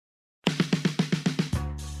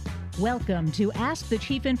Welcome to Ask the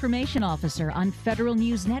Chief Information Officer on Federal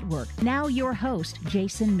News Network. Now your host,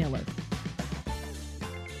 Jason Miller.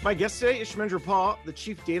 My guest today is Shmendra Paul, the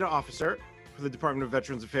Chief Data Officer for the Department of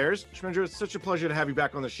Veterans Affairs. Shmendra, it's such a pleasure to have you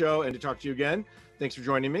back on the show and to talk to you again. Thanks for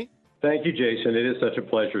joining me. Thank you, Jason. It is such a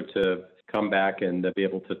pleasure to come back and be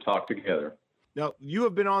able to talk together. Now, you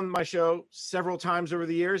have been on my show several times over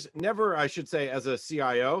the years. Never, I should say, as a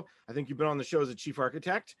CIO. I think you've been on the show as a chief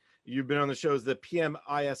architect. You've been on the show as the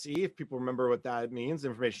PMISE, if people remember what that means,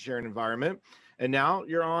 Information Sharing Environment. And now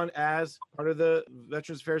you're on as part of the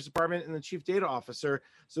Veterans Affairs Department and the Chief Data Officer.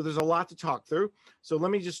 So there's a lot to talk through. So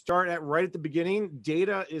let me just start right at the beginning.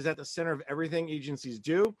 Data is at the center of everything agencies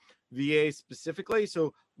do, VA specifically.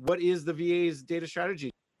 So what is the VA's data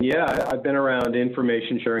strategy? Yeah, I've been around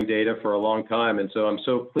information sharing data for a long time. And so I'm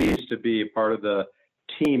so pleased to be a part of the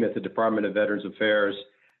team at the Department of Veterans Affairs.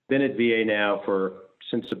 Been at VA now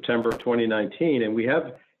since September of 2019, and we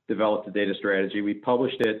have developed a data strategy. We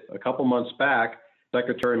published it a couple months back.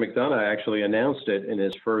 Secretary McDonough actually announced it in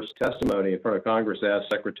his first testimony in front of Congress as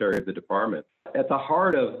Secretary of the Department. At the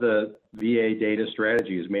heart of the VA data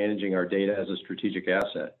strategy is managing our data as a strategic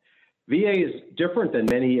asset. VA is different than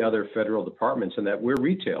many other federal departments in that we're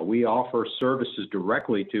retail. We offer services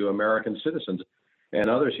directly to American citizens and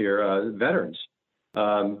others here, veterans,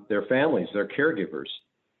 their families, their caregivers.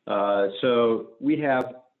 So we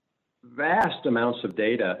have vast amounts of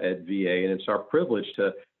data at VA, and it's our privilege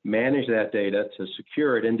to manage that data, to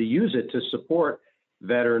secure it, and to use it to support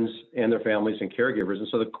veterans and their families and caregivers. And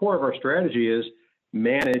so the core of our strategy is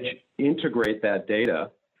manage, integrate that data,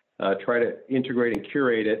 try to integrate and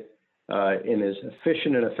curate it in as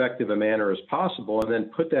efficient and effective a manner as possible, and then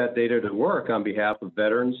put that data to work on behalf of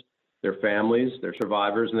veterans, their families, their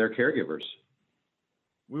survivors, and their caregivers.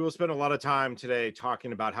 We will spend a lot of time today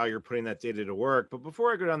talking about how you're putting that data to work. But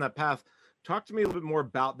before I go down that path, talk to me a little bit more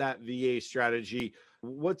about that VA strategy.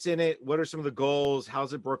 What's in it? What are some of the goals?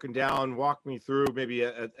 How's it broken down? Walk me through maybe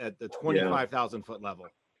at the 25,000 foot level.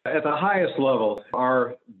 At the highest level,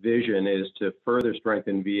 our vision is to further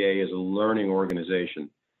strengthen VA as a learning organization.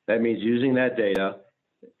 That means using that data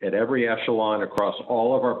at every echelon across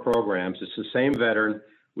all of our programs. It's the same veteran.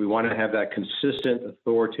 We want to have that consistent,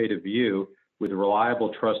 authoritative view with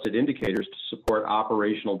reliable, trusted indicators to support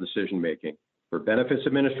operational decision-making for benefits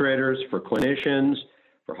administrators, for clinicians,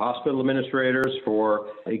 for hospital administrators, for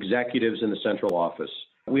executives in the central office.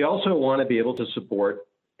 We also want to be able to support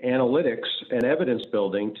analytics and evidence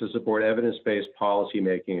building to support evidence-based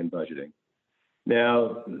policymaking and budgeting.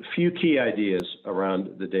 Now, a few key ideas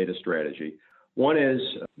around the data strategy. One is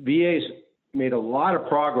VA's made a lot of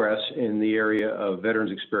progress in the area of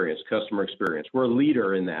veterans experience, customer experience. We're a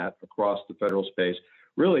leader in that across the federal space,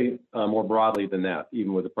 really more broadly than that.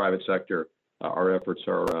 Even with the private sector, our efforts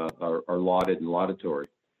are lauded and laudatory.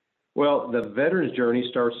 Well, the veterans journey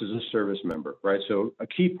starts as a service member, right? So a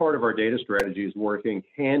key part of our data strategy is working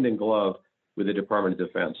hand in glove with the Department of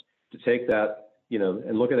Defense to take that,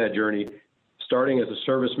 and look at that journey, starting as a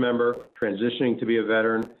service member, transitioning to be a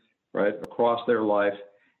veteran, right, across their life,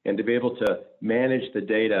 and to be able to manage the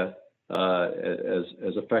data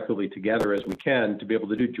as effectively together as we can to be able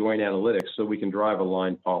to do joint analytics so we can drive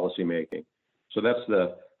aligned policy making. So that's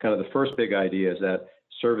the kind of the first big idea, is that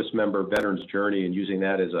service member veterans journey, and using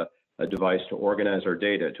that as a device to organize our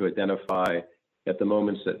data, to identify at the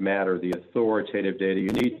moments that matter the authoritative data you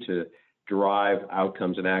need to drive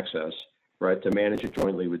outcomes and access, right, to manage it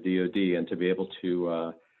jointly with DoD and to be able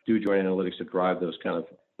to do joint analytics to drive those kind of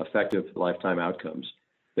effective lifetime outcomes.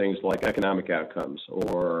 Things like economic outcomes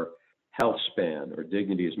or health span or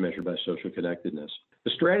dignity as measured by social connectedness.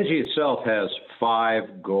 The strategy itself has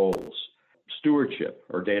 5 goals: stewardship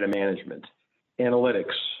or data management,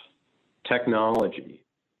 analytics, technology,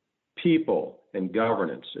 people, and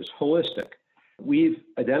governance. It's holistic. We've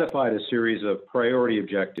identified a series of priority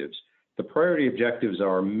objectives. The priority objectives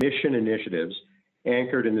are mission initiatives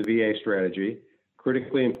anchored in the VA strategy,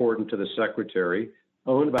 critically important to the Secretary,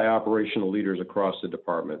 owned by operational leaders across the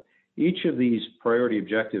department. Each of these priority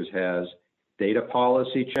objectives has data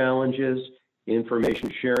policy challenges,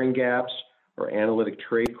 information sharing gaps, or analytic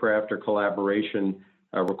tradecraft or collaboration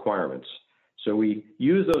requirements. So we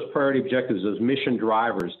use those priority objectives, those mission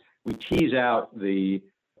drivers. We tease out the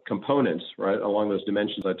components, right, along those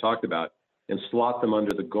dimensions I talked about, and slot them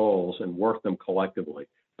under the goals and work them collectively.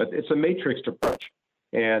 But it's a matrixed approach.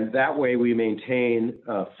 And that way we maintain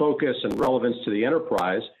focus and relevance to the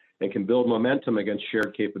enterprise and can build momentum against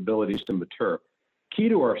shared capabilities to mature. Key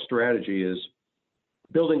to our strategy is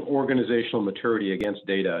building organizational maturity against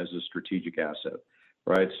data as a strategic asset,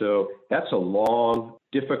 right? So that's a long,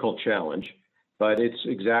 difficult challenge. but it's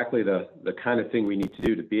exactly the kind of thing we need to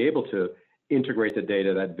do to be able to integrate the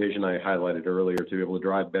data, that vision I highlighted earlier, to be able to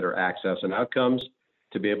drive better access and outcomes,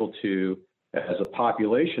 to be able to, as a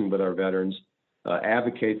population with our veterans,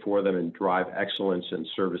 advocate for them and drive excellence in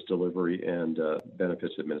service delivery and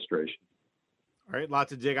benefits administration. All right, lot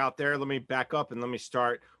to dig out there. Let me back up and let me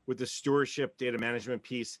start with the stewardship data management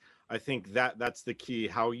piece. I think that's the key,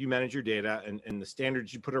 how you manage your data and the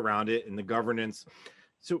standards you put around it and the governance.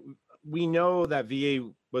 So we know that VA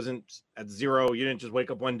wasn't at zero. You didn't just wake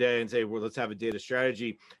up one day and say, well, let's have a data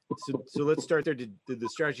strategy. So let's start there. Did the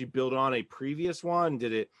strategy build on a previous one?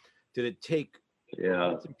 Did it take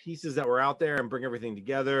some pieces that were out there and bring everything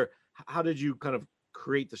together? How did you kind of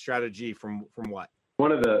create the strategy from what?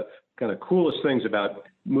 One of the kind of coolest things about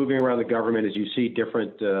moving around the government is you see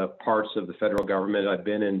different parts of the federal government. I've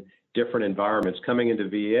been in different environments. Coming into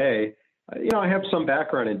VA, I have some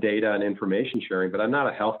background in data and information sharing, but I'm not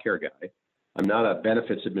a healthcare guy. I'm not a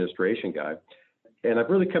benefits administration guy. And I've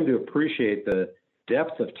really come to appreciate the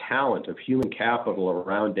depth of talent of human capital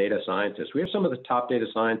around data scientists. We have some of the top data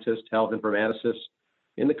scientists, health informaticists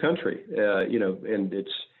in the country, and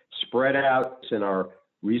it's spread out. It's in our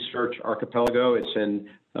research archipelago. It's in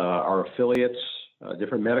our affiliates,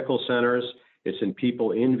 different medical centers. It's in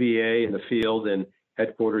people in VA, in the field, and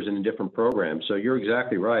headquarters and in different programs. So you're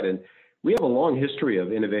exactly right. And we have a long history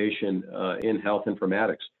of innovation in health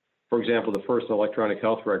informatics. For example, the first electronic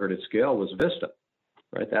health record at scale was Vista,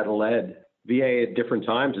 right? That led VA at different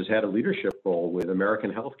times has had a leadership role with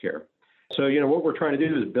American healthcare. So, what we're trying to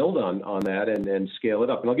do is build on that and scale it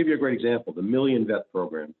up. And I'll give you a great example, the Million Vet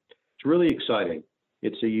program. It's really exciting.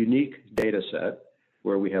 It's a unique data set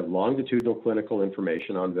where we have longitudinal clinical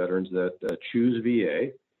information on veterans that choose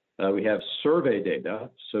VA. We have survey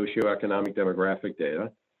data, socioeconomic demographic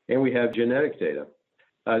data, and we have genetic data.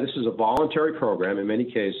 This is a voluntary program. In many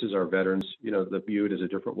cases, our veterans, they view it as a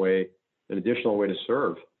different way, an additional way to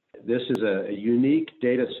serve. This is a unique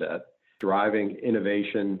data set driving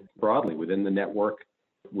innovation broadly within the network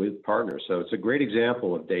with partners. So it's a great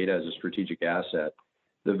example of data as a strategic asset.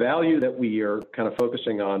 The value that we are kind of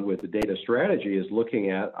focusing on with the data strategy is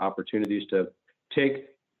looking at opportunities to take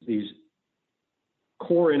these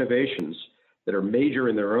core innovations that are major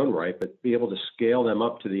in their own right, but be able to scale them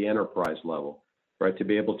up to the enterprise level, right? To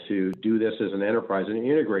be able to do this as an enterprise, an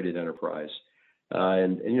integrated enterprise.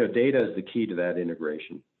 And data is the key to that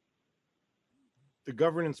integration. The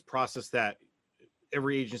governance process that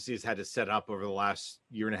every agency has had to set up over the last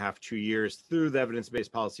year and a half, 2 years through the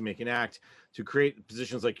Evidence-Based Policymaking Act to create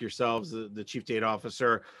positions like yourselves, the Chief Data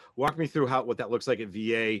Officer. Walk me through what that looks like at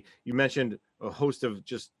VA. You mentioned a host of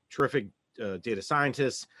just terrific data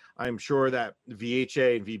scientists. I'm sure that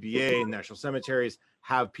VHA and VBA and National Cemeteries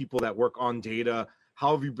have people that work on data.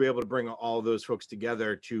 How have you been able to bring all of those folks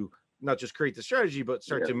together to not just create the strategy, but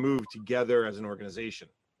start to move together as an organization?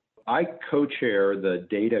 I co-chair the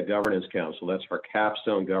Data Governance Council. That's our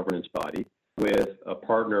capstone governance body with a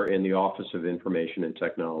partner in the Office of Information and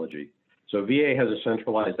Technology. So VA has a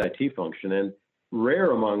centralized IT function, and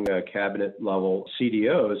rare among cabinet level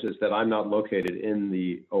CDOs is that I'm not located in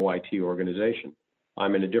the OIT organization.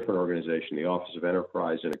 I'm in a different organization, the Office of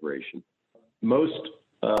Enterprise Integration. Most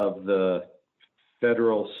of the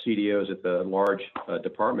federal CDOs at the large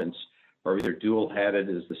departments are either dual-headed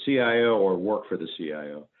as the CIO or work for the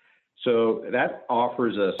CIO. So that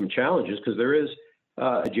offers some challenges because there is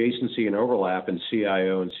adjacency and overlap in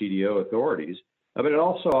CIO and CDO authorities, but it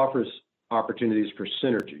also offers opportunities for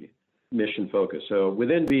synergy, mission focus. So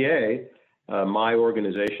within VA, my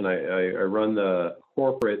organization, I run the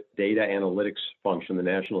corporate data analytics function, the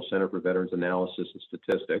National Center for Veterans Analysis and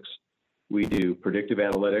Statistics. We do predictive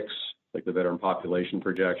analytics, like the veteran population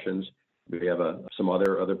projections. We have some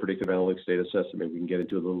other predictive analytics data sets that maybe we can get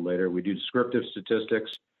into a little later. We do descriptive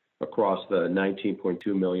statistics across the 19.2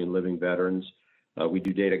 million living veterans. We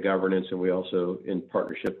do data governance, and we also, in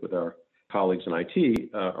partnership with our colleagues in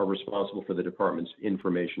IT, are responsible for the department's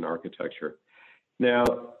information architecture. Now,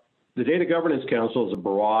 the Data Governance Council is a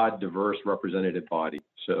broad, diverse, representative body.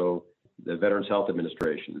 So the Veterans Health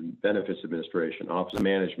Administration, Benefits Administration, Office of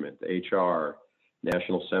Management, HR,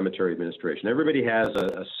 National Cemetery Administration. Everybody has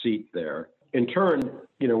a seat there. In turn,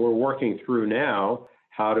 we're working through now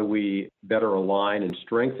how do we better align and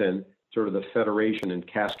strengthen sort of the federation and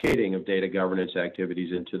cascading of data governance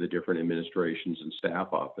activities into the different administrations and staff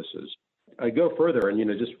offices. I go further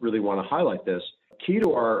and, just really want to highlight this. Key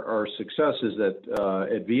to our success is that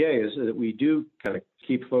at VA is that we do kind of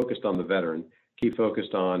keep focused on the veteran, keep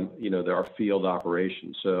focused on, our field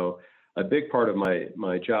operations. So a big part of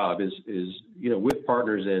my job is with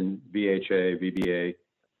partners in VHA, VBA,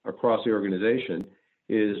 across the organization,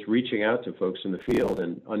 is reaching out to folks in the field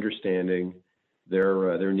and understanding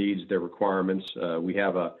their needs, their requirements. We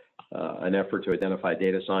have an effort to identify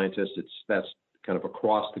data scientists. That's kind of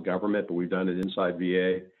across the government, but we've done it inside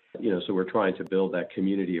VA. So we're trying to build that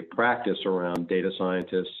community of practice around data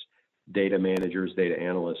scientists, data managers, data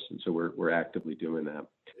analysts, and so we're actively doing that.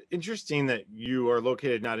 Interesting that you are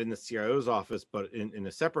located not in the CIO's office, but in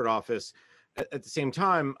a separate office. At the same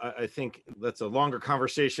time, I think that's a longer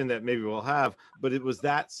conversation that maybe we'll have, but was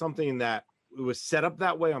that something that was set up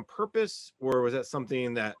that way on purpose, or was that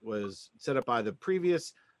something that was set up by the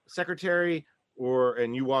previous secretary,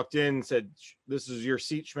 and you walked in and said, this is your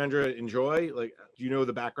seat, Shmendra, enjoy? Like, do you know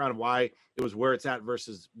the background of why it was where it's at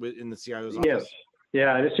versus in the CIO's office? Yes.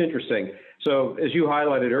 Yeah, and it's interesting. So as you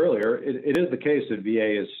highlighted earlier, it is the case that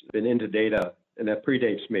VA has been into data, and that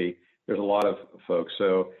predates me. There's a lot of folks.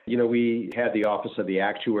 So, we had the Office of the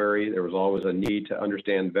Actuary. There was always a need to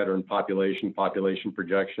understand veteran population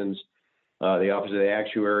projections. The Office of the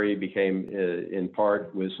Actuary became, in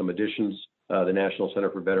part, with some additions, the National Center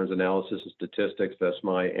for Veterans Analysis and Statistics. That's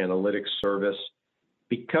my analytics service.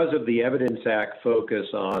 Because of the Evidence Act focus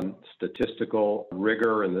on statistical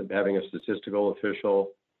rigor and having a statistical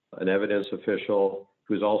official, an evidence official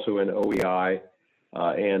who's also an OEI,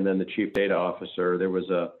 and then the Chief Data Officer, there was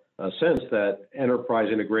a sense that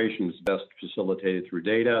enterprise integration is best facilitated through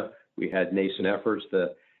data. We had nascent efforts.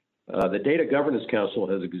 The Data Governance Council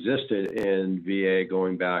has existed in VA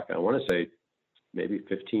going back, I want to say, maybe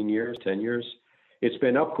 15 years, 10 years. It's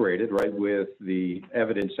been upgraded, right, with the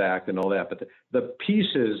Evidence Act and all that, but the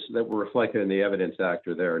pieces that were reflected in the Evidence Act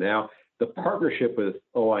are there. Now, the partnership with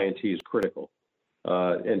OI&T is critical.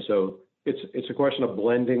 And so it's a question of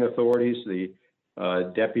blending authorities. The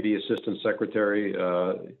Deputy Assistant Secretary,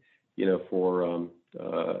 for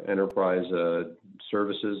Enterprise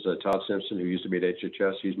Services, Todd Simpson, who used to be at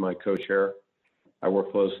HHS, he's my co-chair. I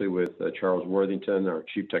work closely with Charles Worthington, our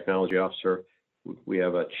Chief Technology Officer. We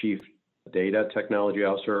have a Chief Data Technology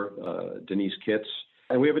Officer, Denise Kitts,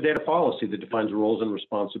 and we have a data policy that defines roles and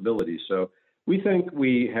responsibilities. So we think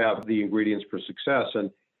we have the ingredients for success.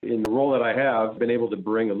 And in the role that I have, been able to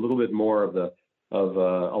bring a little bit more of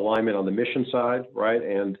alignment on the mission side, right,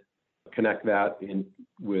 and connect that in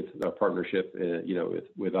with our partnership,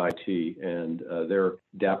 with IT and their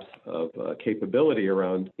depth of capability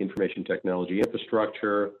around information technology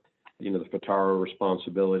infrastructure, the FITARA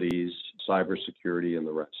responsibilities, cybersecurity, and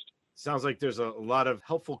the rest. Sounds like there's a lot of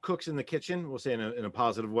helpful cooks in the kitchen, we'll say in a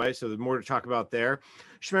positive way. So there's more to talk about there.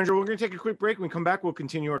 Shmendra, we're going to take a quick break. When we come back, we'll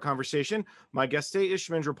continue our conversation. My guest today is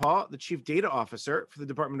Shmendra Pal, the Chief Data Officer for the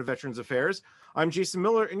Department of Veterans Affairs. I'm Jason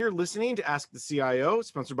Miller, and you're listening to Ask the CIO,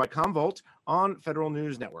 sponsored by Commvault on Federal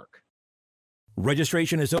News Network.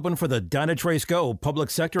 Registration is open for the Dynatrace Go public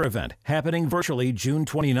sector event happening virtually June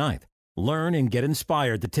 29th. Learn and get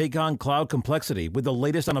inspired to take on cloud complexity with the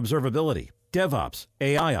latest on observability, DevOps,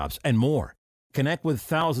 AIOps, and more. Connect with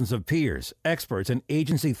thousands of peers, experts, and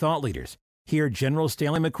agency thought leaders. Hear General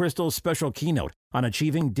Stanley McChrystal's special keynote on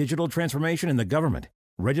achieving digital transformation in the government.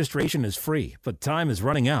 Registration is free, but time is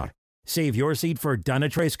running out. Save your seat for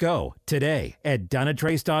Dynatrace Go today at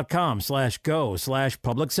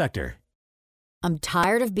dynatrace.com/go/public sector. I'm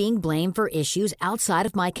tired of being blamed for issues outside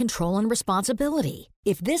of my control and responsibility.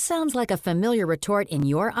 If this sounds like a familiar retort in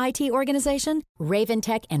your IT organization,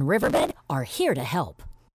 Raventech and Riverbed are here to help.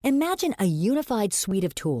 Imagine a unified suite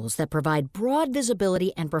of tools that provide broad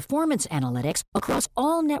visibility and performance analytics across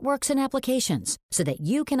all networks and applications so that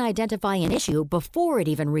you can identify an issue before it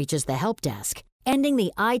even reaches the help desk. Ending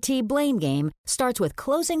the IT blame game starts with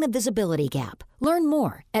closing the visibility gap. Learn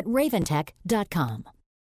more at raventech.com.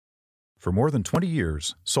 For more than 20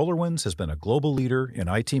 years, SolarWinds has been a global leader in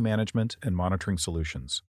IT management and monitoring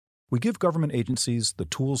solutions. We give government agencies the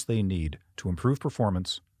tools they need to improve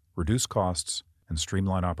performance, reduce costs, and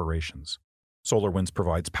streamline operations. SolarWinds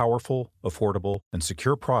provides powerful, affordable, and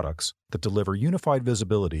secure products that deliver unified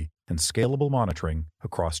visibility and scalable monitoring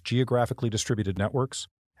across geographically distributed networks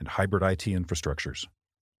and hybrid IT infrastructures.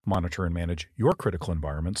 Monitor and manage your critical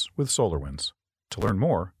environments with SolarWinds. To learn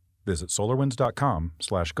more, visit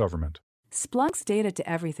solarwinds.com/government. Splunk's data to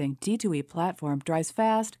everything D2E platform drives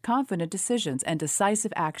fast, confident decisions and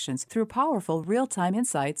decisive actions through powerful real-time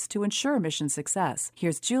insights to ensure mission success.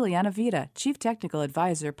 Here's Juliana Vita, Chief Technical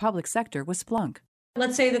Advisor, Public Sector with Splunk.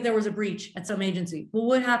 Let's say that there was a breach at some agency. Well,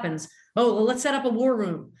 what happens? Oh, well, let's set up a war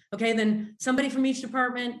room. Okay, then somebody from each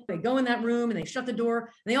department, they go in that room and they shut the door and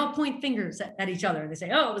they all point fingers at each other. They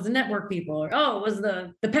say, oh, it was the network people, or oh, it was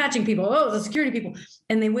the patching people, oh, it was the security people.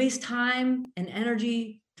 And they waste time and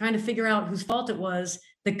energy trying to figure out whose fault it was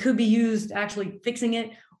that could be used actually fixing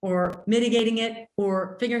it or mitigating it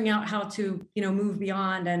or figuring out how to, move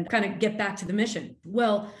beyond and kind of get back to the mission.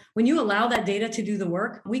 Well, when you allow that data to do the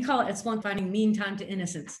work, we call it at Splunk finding mean time to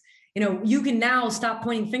innocence. You can now stop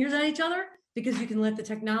pointing fingers at each other because you can let the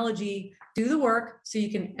technology do the work so you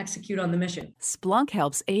can execute on the mission. Splunk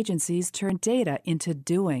helps agencies turn data into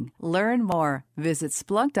doing. Learn more. Visit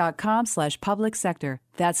splunk.com/public sector.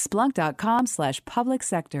 That's splunk.com/public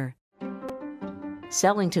sector.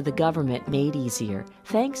 Selling to the government made easier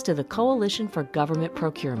thanks to the Coalition for Government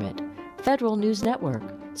Procurement. Federal News Network.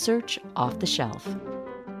 Search off the shelf.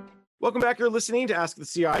 Welcome back. You're listening to Ask the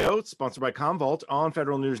CIO. It's sponsored by Commvault on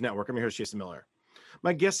Federal News Network. I'm your host, Jason Miller.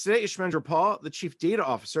 My guest today is Shmendra Paul, the Chief Data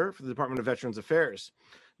Officer for the Department of Veterans Affairs.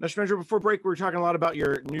 Now, Shmendra, before break, we were talking a lot about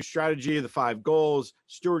your new strategy, the 5 goals: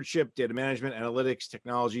 stewardship, data management, analytics,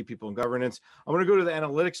 technology, people, and governance. I want to go to the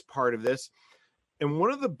analytics part of this. And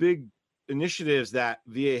one of the big initiatives that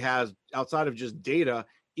VA has outside of just data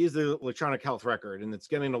is the electronic health record. And it's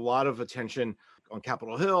getting a lot of attention on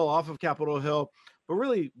Capitol Hill, off of Capitol Hill. But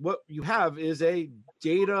really, what you have is a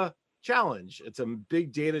data challenge. It's a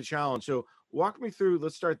big data challenge. So walk me through,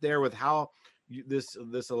 let's start there with how this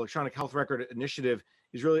electronic health record initiative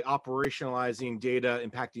is really operationalizing data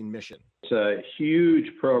impacting mission. It's a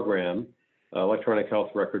huge program, electronic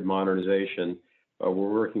health record modernization. We're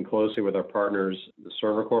working closely with our partners, the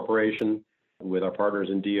Cerner Corporation, with our partners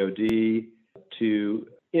in DoD to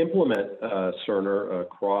implement Cerner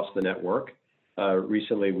across the network.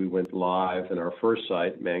 Recently, we went live in our first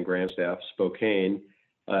site, Mann Grandstaff, Spokane,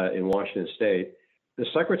 in Washington State. The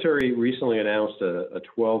Secretary recently announced a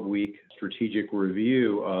 12-week strategic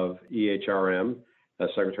review of EHRM,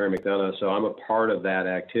 Secretary McDonough. So I'm a part of that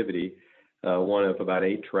activity, one of about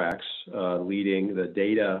 8 tracks, leading the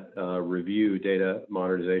data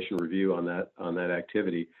modernization review on that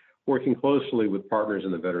activity, working closely with partners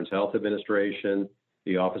in the Veterans Health Administration,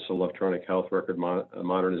 the Office of Electronic Health Record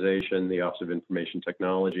Modernization, the Office of Information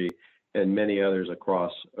Technology, and many others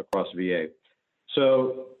across VA.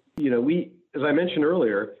 So, as I mentioned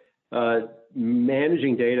earlier,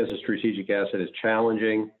 managing data as a strategic asset is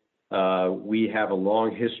challenging. We have a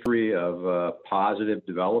long history of positive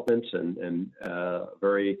developments and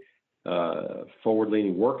very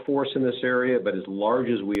forward-leaning workforce in this area. But as large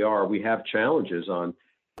as we are, we have challenges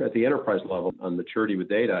at the enterprise level on maturity with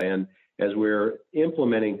data. And as we're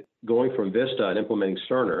going from Vista and implementing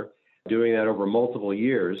Cerner, doing that over multiple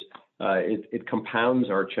years, it compounds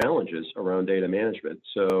our challenges around data management.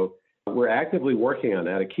 So we're actively working on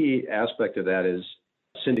that. A key aspect of that is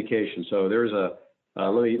syndication. So there's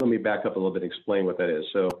let me back up a little bit and explain what that is.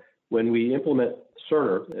 So when we implement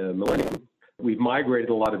Cerner, Millennium, we've migrated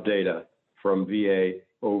a lot of data from VA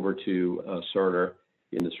over to Cerner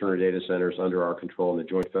in the Cerner data centers under our control in the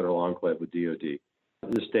Joint Federal Enclave with DoD.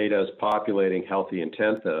 This data is populating Healthy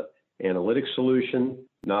Intent, the analytics solution,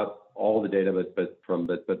 not all the data,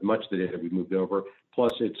 but much of the data we moved over.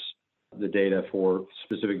 Plus, it's the data for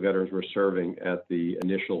specific veterans we're serving at the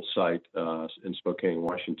initial site in Spokane,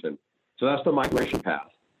 Washington. So that's the migration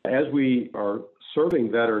path. As we are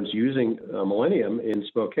serving veterans using Millennium in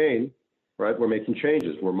Spokane, right, we're making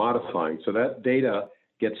changes, we're modifying. So that data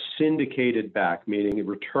gets syndicated back, meaning it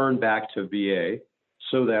returned back to VA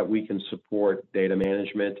so that we can support data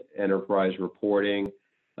management, enterprise reporting,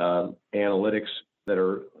 analytics that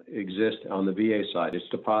exist on the VA side. It's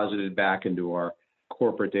deposited back into our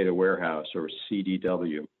corporate data warehouse, or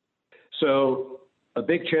CDW. So a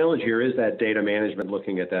big challenge here is that data management,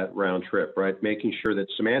 looking at that round trip, right? Making sure that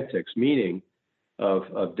semantics, meaning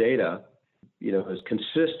of data, is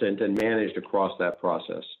consistent and managed across that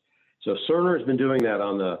process. So Cerner has been doing that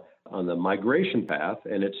on the migration path,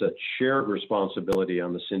 and it's a shared responsibility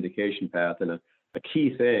on the syndication path. And a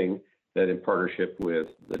key thing that, in partnership with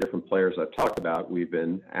the different players I've talked about, we've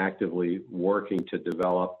been actively working to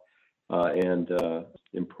develop and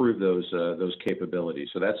improve those capabilities.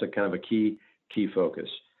 So that's a kind of a key focus.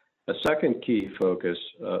 A second key focus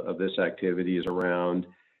of this activity is around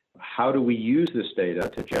how do we use this data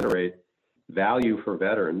to generate value for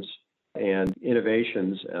veterans and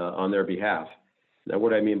innovations on their behalf. Now, what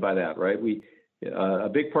do I mean by that, right? A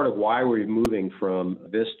big part of why we're moving from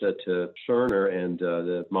Vista to Cerner and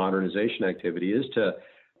the modernization activity is to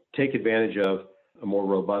take advantage of a more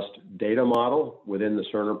robust data model within the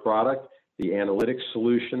Cerner product, the analytics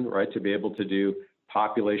solution, right, to be able to do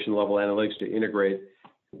population level analytics to integrate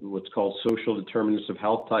what's called social determinants of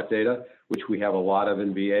health type data, which we have a lot of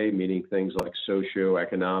in VA, meaning things like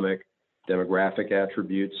socioeconomic, demographic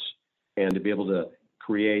attributes, and to be able to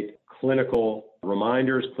create clinical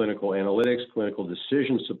reminders, clinical analytics, clinical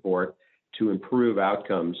decision support to improve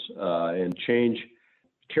outcomes and change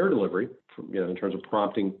care delivery in terms of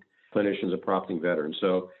prompting clinicians and prompting veterans.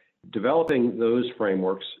 So developing those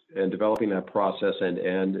frameworks and developing that process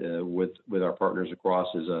end-to-end with our partners across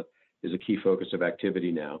is a key focus of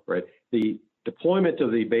activity now, right? The deployment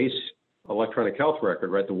of the base electronic health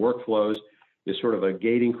record, right, the workflows is sort of a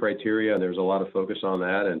gating criteria, and there's a lot of focus on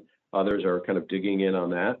that, and others are kind of digging in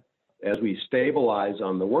on that. As we stabilize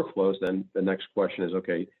on the workflows, then the next question is,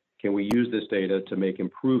 okay, can we use this data to make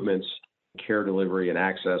improvements in care delivery and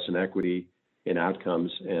access and equity in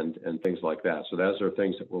outcomes and things like that? So those are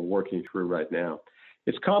things that we're working through right now.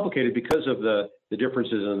 It's complicated because of the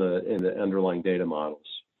differences in the underlying data models.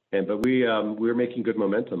 But we're making good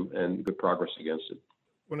momentum and good progress against it.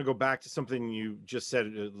 I want to go back to something you just said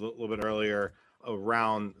a little bit earlier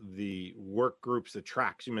around the work groups, the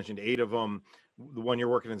tracks. You mentioned 8 of them. The one you're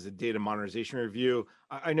working on is a data modernization review.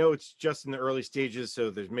 I know it's just in the early stages, so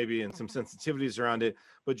there's maybe some sensitivities around it.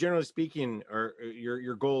 But generally speaking,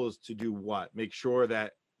 your goal is to do what? Make sure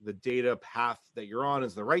that the data path that you're on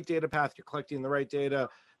is the right data path. You're collecting the right data,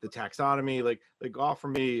 the taxonomy. Like offer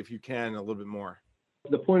me, if you can, a little bit more.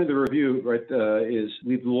 The point of the review, right, is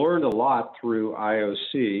we've learned a lot through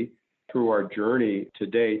IOC, through our journey to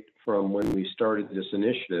date from when we started this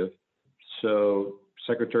initiative. So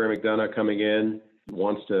Secretary McDonough coming in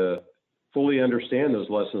wants to fully understand those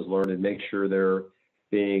lessons learned and make sure they're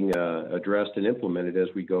being addressed and implemented as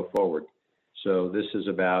we go forward. So this is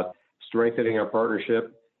about strengthening our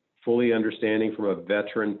partnership, fully understanding from a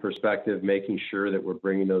veteran perspective, making sure that we're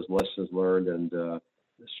bringing those lessons learned and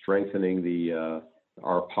strengthening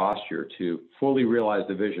our posture to fully realize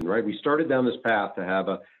the vision, right? We started down this path to have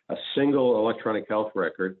a single electronic health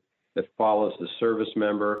record that follows the service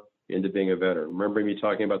member into being a veteran. Remember me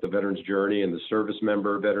talking about the veteran's journey and the service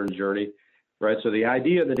member veteran's journey, right? So the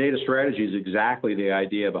idea of the data strategy is exactly the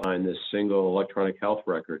idea behind this single electronic health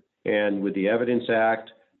record. And with the Evidence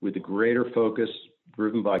Act, with the greater focus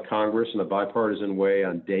driven by Congress in a bipartisan way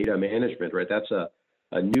on data management, right? That's a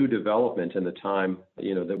new development in the time,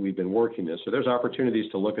 that we've been working this. So there's opportunities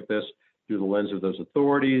to look at this through the lens of those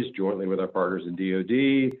authorities, jointly with our partners in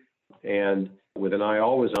DoD, and with an eye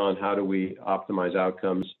always on how do we optimize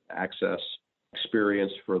outcomes, access,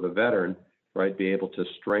 experience for the veteran, right? Be able to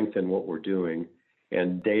strengthen what we're doing,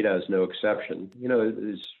 and data is no exception.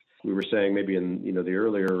 As we were saying maybe in the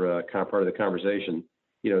earlier part of the conversation,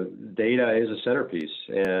 data is a centerpiece,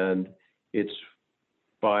 and it's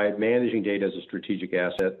by managing data as a strategic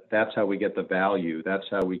asset, that's how we get the value. That's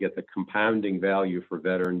how we get the compounding value for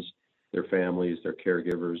veterans, their families, their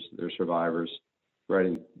caregivers, their survivors, right?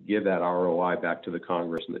 And give that ROI back to the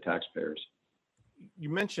Congress and the taxpayers.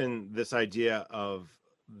 You mentioned this idea of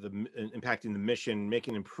impacting the mission,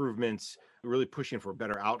 making improvements, really pushing for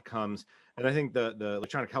better outcomes. And I think the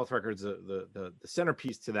electronic health records, the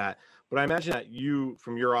centerpiece to that. But I imagine that you,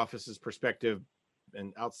 from your office's perspective,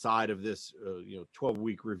 and outside of this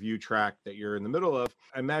 12-week review track that you're in the middle of,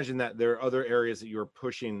 I imagine that there are other areas that you're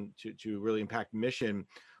pushing to really impact mission.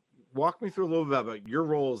 Walk me through a little bit about your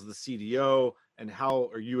role as the CDO, and how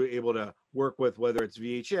are you able to work with, whether it's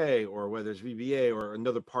VHA or whether it's VBA or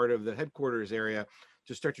another part of the headquarters area,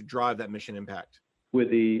 to start to drive that mission impact? With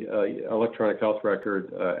the electronic health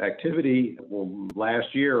record activity,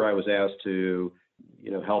 last year I was asked to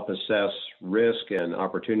help assess risk and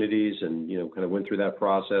opportunities, and kind of went through that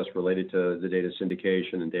process related to the data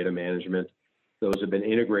syndication and data management. Those have been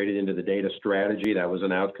integrated into the data strategy. That was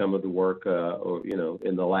an outcome of the work,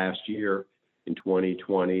 in the last year, in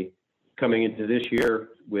 2020. Coming into this year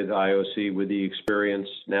with IOC, with the experience,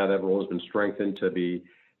 now that role has been strengthened to be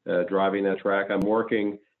driving that track. I'm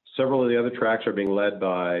working. Several of the other tracks are being led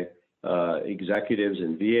by executives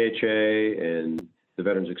in VHA and the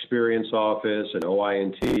Veterans Experience Office and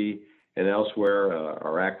OINT and elsewhere.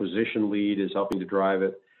 Our acquisition lead is helping to drive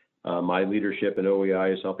it. My leadership in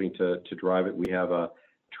OEI is helping to drive it. We have a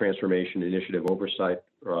transformation initiative oversight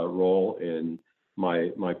role in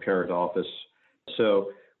my parent office.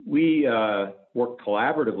 So we work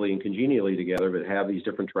collaboratively and congenially together, but have these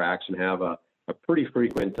different tracks and have a pretty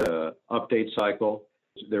frequent update cycle.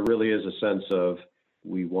 There really is a sense of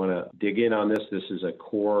we want to dig in on this. This is a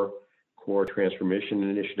core transformation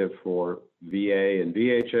initiative for VA and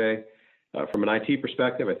VHA. From an IT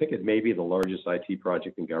perspective, I think it may be the largest IT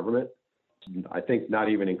project in government. I think not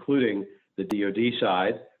even including the DoD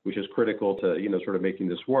side, which is critical to sort of making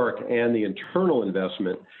this work, and the internal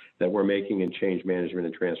investment that we're making in change management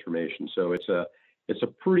and transformation. So it's a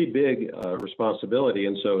pretty big responsibility.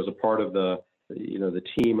 And so as a part of the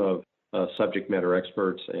team of subject matter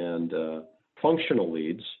experts and functional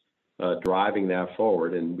leads driving that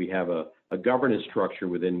forward, and we have a governance structure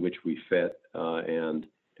within which we fit, and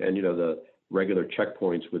the regular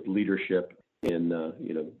checkpoints with leadership in,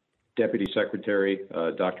 Deputy Secretary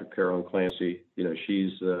Dr. Carolyn Clancy.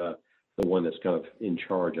 She's the one that's kind of in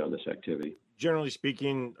charge on this activity. Generally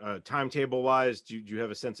speaking, timetable wise, do you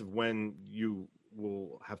have a sense of when you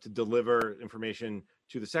will have to deliver information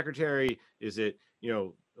to the secretary? Is it,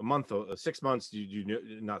 a month, 6 months? Do you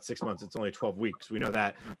not 6 months? It's only 12 weeks. We know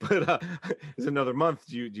that, but is it another month?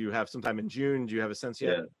 Do you have sometime in June? Do you have a sense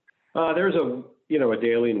yet? Yeah. There's a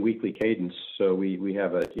daily and weekly cadence. So we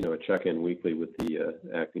have a check-in weekly with the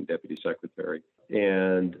acting deputy secretary,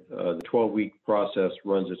 and the 12-week process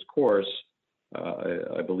runs its course,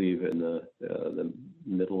 I believe, in the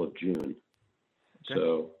middle of June. Okay.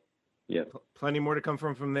 So, yeah, plenty more to come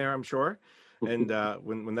from there, I'm sure. And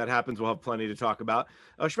when that happens, we'll have plenty to talk about.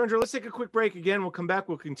 Shmendra, let's take a quick break again. We'll come back.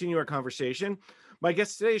 We'll continue our conversation. My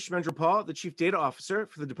guest today is Shmendra Paul, the Chief Data Officer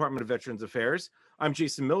for the Department of Veterans Affairs. I'm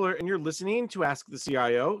Jason Miller, and you're listening to Ask the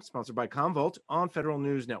CIO, sponsored by Commvault on Federal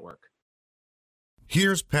News Network.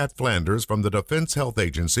 Here's Pat Flanders from the Defense Health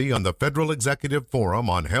Agency on the Federal Executive Forum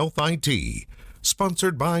on Health IT,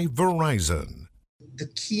 sponsored by Verizon. The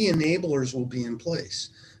key enablers will be in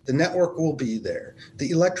place. The network will be there.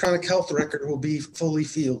 The electronic health record will be fully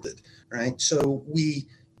fielded, right? So we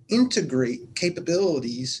integrate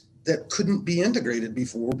capabilities that couldn't be integrated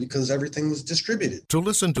before because everything was distributed. To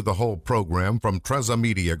listen to the whole program from Treza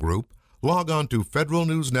Media Group, log on to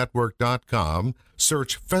federalnewsnetwork.com,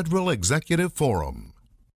 search Federal Executive Forum.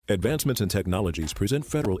 Advancements in technologies present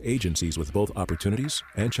federal agencies with both opportunities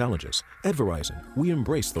and challenges. At Verizon, we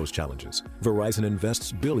embrace those challenges. Verizon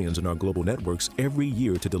invests billions in our global networks every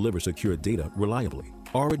year to deliver secure data reliably.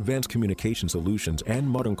 Our advanced communication solutions and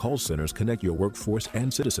modern call centers connect your workforce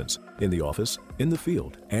and citizens in the office, in the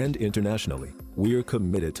field, and internationally. We're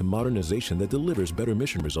committed to modernization that delivers better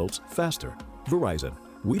mission results faster. Verizon,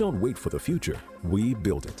 we don't wait for the future, we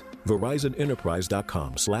build it.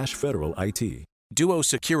 VerizonEnterprise.com/Federal IT. Duo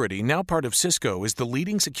Security, now part of Cisco, is the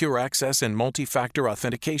leading secure access and multi-factor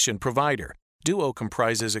authentication provider. Duo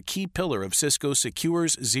comprises a key pillar of Cisco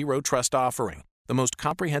Secure's Zero Trust offering, the most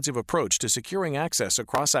comprehensive approach to securing access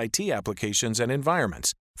across IT applications and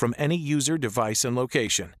environments, from any user, device, and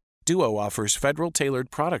location. Duo offers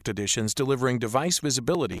federal-tailored product editions delivering device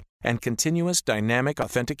visibility and continuous dynamic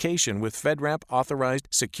authentication with FedRAMP-authorized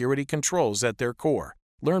security controls at their core.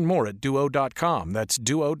 Learn more at duo.com. That's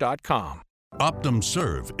duo.com.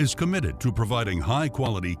 OptumServe is committed to providing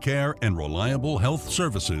high-quality care and reliable health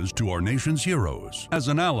services to our nation's heroes. As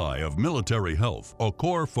an ally of military health, a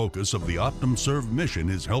core focus of the OptumServe mission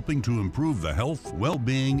is helping to improve the health,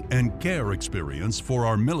 well-being, and care experience for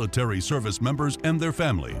our military service members and their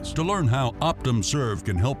families. To learn how OptumServe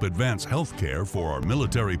can help advance health care for our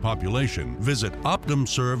military population, visit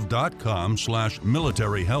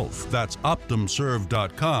OptumServe.com/militaryhealth. That's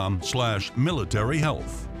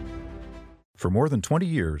OptumServe.com/militaryhealth. For more than 20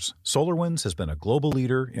 years, SolarWinds has been a global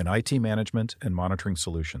leader in IT management and monitoring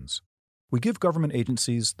solutions. We give government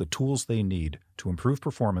agencies the tools they need to improve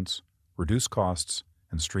performance, reduce costs,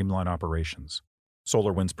 and streamline operations.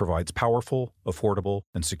 SolarWinds provides powerful, affordable,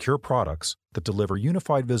 and secure products that deliver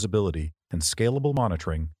unified visibility and scalable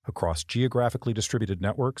monitoring across geographically distributed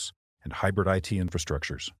networks and hybrid IT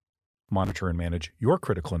infrastructures. Monitor and manage your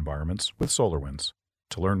critical environments with SolarWinds.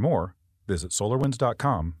 To learn more, visit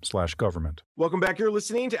solarwinds.com/government. Welcome back. You're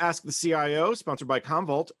listening to Ask the CIO, sponsored by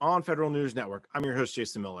Commvault on Federal News Network. I'm your host,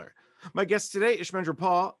 Jason Miller. My guest today is Shmendra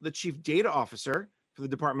Paul, the Chief Data Officer for the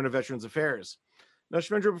Department of Veterans Affairs. Now,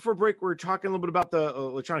 Shmendra, before break, we're talking a little bit about the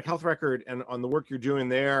electronic health record and on the work you're doing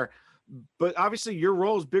there. But obviously, your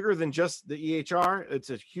role is bigger than just the EHR. It's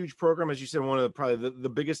a huge program, as you said, one of probably the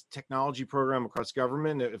biggest technology program across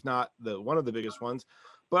government, if not one of the biggest ones.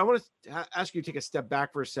 But I want to ask you to take a step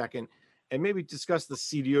back for a second and maybe discuss the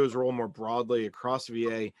CDO's role more broadly across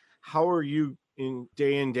VA. How are you in,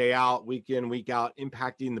 day out, week in, week out,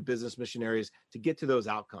 impacting the business mission areas to get to those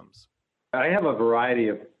outcomes? I have a variety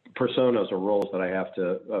of personas or roles that I have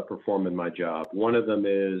to perform in my job. One of them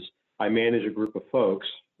is I manage a group of folks,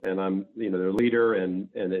 and I'm their leader and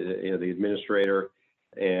the administrator,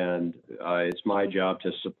 and it's my job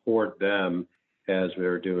to support them as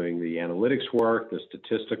they're doing the analytics work, the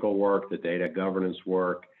statistical work, the data governance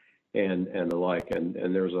work, and the like.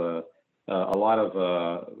 And there's a lot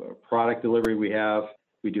of product delivery we have.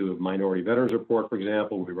 We do a Minority Veterans Report, for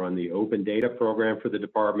example. We run the open data program for the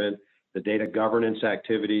department, the data governance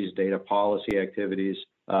activities, data policy activities,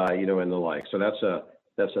 and the like. So that's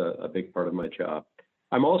a big part of my job.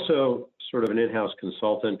 I'm also sort of an in-house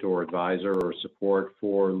consultant or advisor or support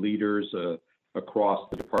for leaders across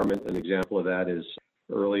the department. An example of that is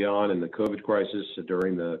early on in the COVID crisis,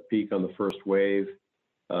 during the peak on the first wave.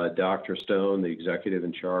 Dr. Stone, the executive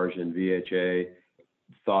in charge in VHA,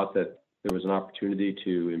 thought that there was an opportunity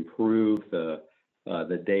to improve the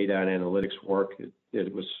data and analytics work.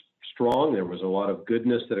 It was strong. There was a lot of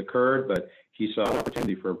goodness that occurred, but he saw an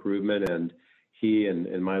opportunity for improvement, and he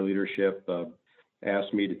and my leadership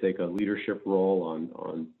asked me to take a leadership role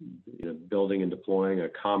on building and deploying a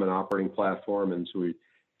common operating platform. And so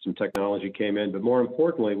some technology came in, but more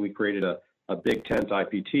importantly, we created a big tent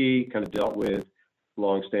IPT, kind of dealt with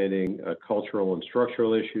longstanding cultural and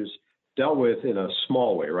structural issues, dealt with in a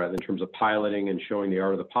small way, right, in terms of piloting and showing the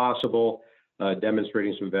art of the possible,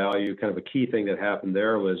 demonstrating some value. Kind of a key thing that happened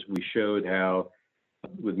there was we showed how,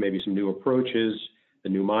 with maybe some new approaches, a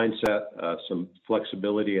new mindset, some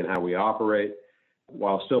flexibility in how we operate,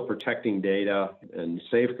 while still protecting data and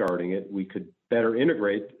safeguarding it, we could better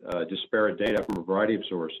integrate disparate data from a variety of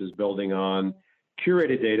sources, building on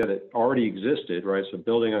curated data that already existed, right? So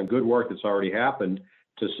building on good work that's already happened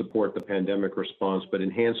to support the pandemic response, but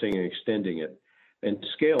enhancing and extending it and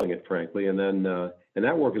scaling it, frankly. And then, and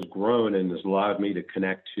that work has grown and has allowed me to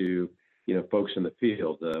connect to, folks in the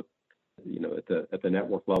field, at the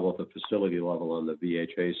network level, at the facility level on the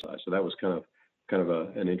VHA side. So that was kind of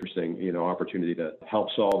an interesting, opportunity to help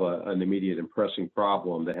solve an immediate and pressing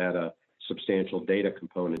problem that had a substantial data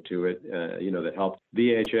component to it, that helped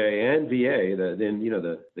VHA and VA.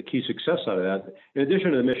 The key success out of that, in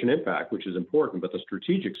addition to the mission impact, which is important, but the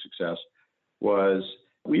strategic success was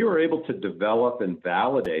we were able to develop and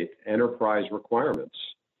validate enterprise requirements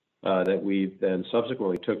that we then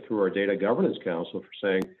subsequently took through our Data Governance Council for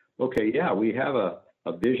saying, okay, yeah, we have a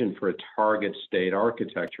vision for a target state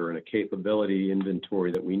architecture and a capability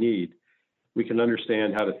inventory that we need. We can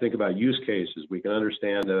understand how to think about use cases. We can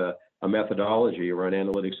understand a methodology around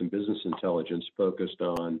analytics and business intelligence focused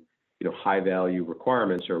on, high value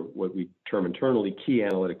requirements, or what we term internally key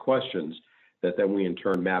analytic questions that then we in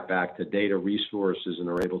turn map back to data resources and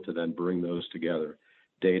are able to then bring those together,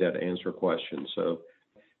 data to answer questions. So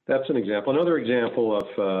that's an example. Another example of,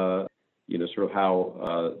 sort of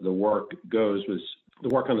how the work goes was the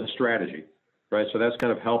work on the strategy, right? So that's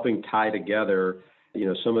kind of helping tie together,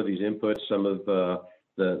 some of these inputs, some of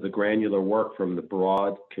the granular work from the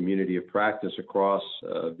broad community of practice across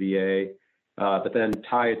VA, but then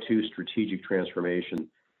tie it to strategic transformation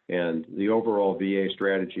and the overall VA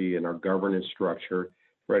strategy and our governance structure,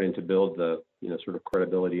 right, and to build the, sort of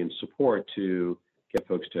credibility and support to get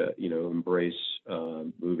folks to, embrace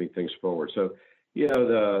moving things forward. So,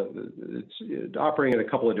 it's operating at a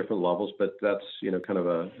couple of different levels, but that's, kind of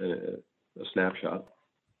a snapshot.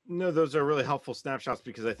 No, those are really helpful snapshots,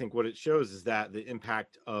 because I think what it shows is that the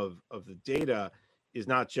impact of the data is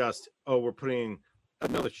not just, we're putting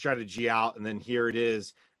another strategy out and then here it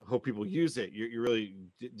is, I hope people use it. You're really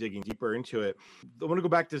digging deeper into it. I want to go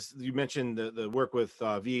back to, you mentioned the work with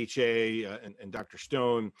VHA and Dr.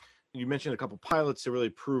 Stone. You mentioned a couple pilots to really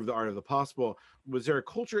prove the art of the possible. Was there a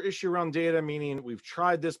culture issue around data, meaning we've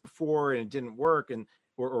tried this before and it didn't work,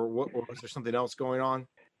 or was there something else going on?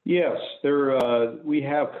 Yes, we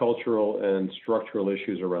have cultural and structural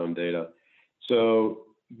issues around data. So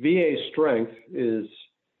VA's strength is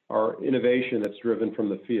our innovation that's driven from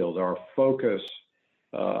the field, our focus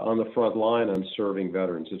on the front line on serving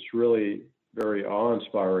veterans. It's really very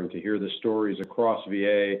awe-inspiring to hear the stories across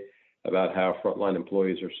VA about how frontline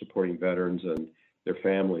employees are supporting veterans and their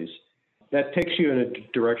families. That takes you in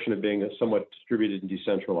a direction of being somewhat distributed and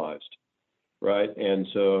decentralized, right? And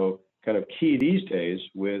so kind of key these days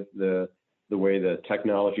with the way the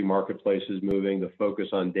technology marketplace is moving, the focus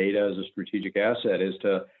on data as a strategic asset is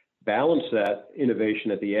to balance that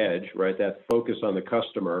innovation at the edge, right? That focus on the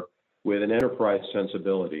customer with an enterprise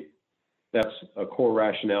sensibility. That's a core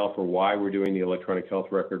rationale for why we're doing the electronic health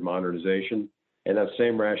record modernization. And that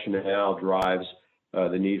same rationale drives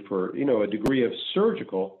the need for, a degree of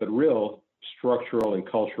surgical, but real structural and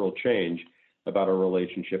cultural change about our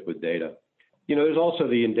relationship with data. There's also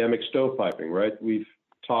the endemic stovepiping, right? We've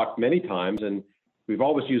talked many times, and we've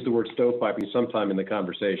always used the word stovepiping sometime in the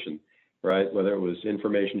conversation, right? Whether it was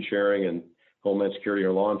information sharing and Homeland Security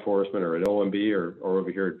or law enforcement or at OMB or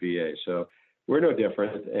over here at VA. So we're no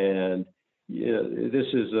different. And this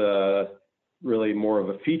is really more of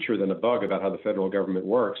a feature than a bug about how the federal government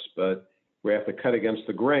works, but we have to cut against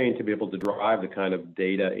the grain to be able to drive the kind of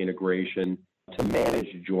data integration to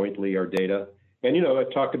manage jointly our data. And, I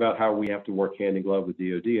talked about how we have to work hand in glove with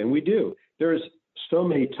DoD, and we do. There's so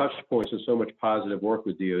many touch points and so much positive work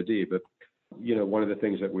with DoD, but, one of the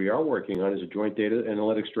things that we are working on is a joint data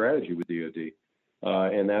analytics strategy with DoD.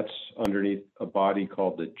 And that's underneath a body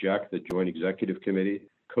called the JEC, the Joint Executive Committee,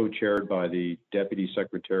 co-chaired by the Deputy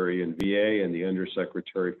Secretary in VA and the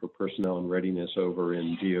Undersecretary for Personnel and Readiness over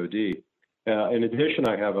in DoD. In addition,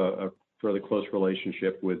 I have a fairly close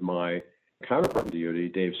relationship with my counterpart in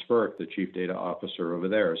DoD, Dave Spurk, the Chief Data Officer over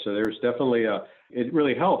there. So there's definitely it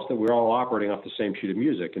really helps that we're all operating off the same sheet of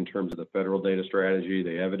music in terms of the Federal Data Strategy,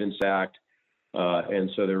 the Evidence Act. And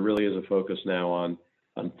so there really is a focus now on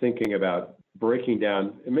thinking about breaking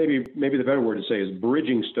down, and maybe the better word to say is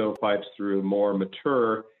bridging stovepipes through more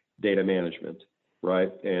mature data management,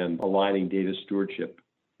 right? And aligning data stewardship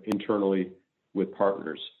internally with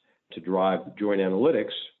partners to drive joint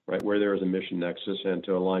analytics, right, where there is a mission nexus, and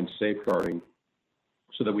to align safeguarding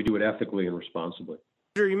so that we do it ethically and responsibly.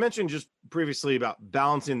 You mentioned just previously about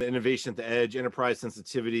balancing the innovation at the edge, enterprise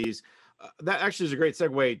sensitivities. That actually is a great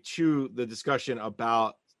segue to the discussion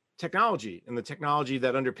about technology and the technology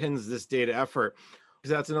that underpins this data effort,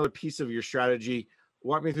 because that's another piece of your strategy.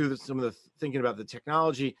 Walk me through some of the thinking about the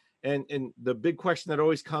technology. And the big question that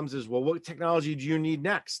always comes is, well, what technology do you need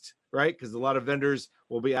next, right? Because a lot of vendors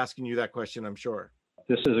will be asking you that question, I'm sure.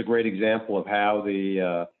 This is a great example of how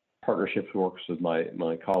the partnerships works with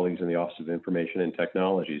my colleagues in the Office of Information and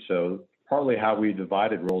Technology. So partly how we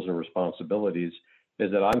divided roles and responsibilities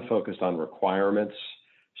is that I'm focused on requirements,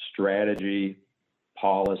 strategy,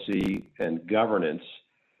 policy, and governance,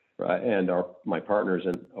 right? And my partners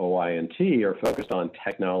in OI&T are focused on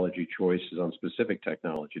technology choices, on specific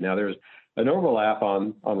technology. Now, there's an overlap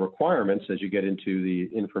on requirements as you get into the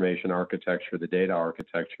information architecture, the data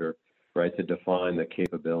architecture, right, to define the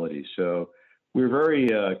capabilities. So we're very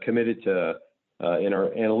committed to in our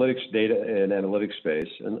analytics, data and analytics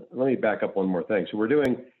space. And let me back up one more thing. So we're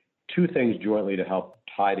doing two things jointly to help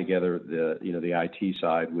tie together the IT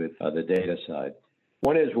side with the data side.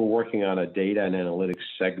 One is we're working on a data and analytics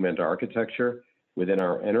segment architecture within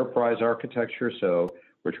our enterprise architecture. So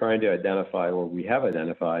we're trying to identify, or we have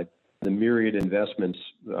identified, the myriad investments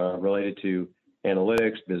related to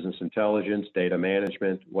analytics, business intelligence, data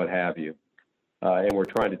management, what have you. And we're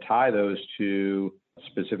trying to tie those to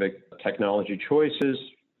specific technology choices,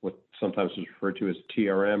 what sometimes is referred to as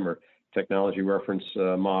TRM or technology reference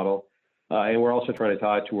model. And we're also trying to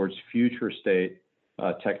tie it towards future state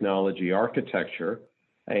technology architecture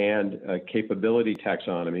and capability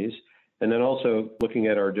taxonomies. And then also looking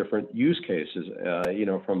at our different use cases,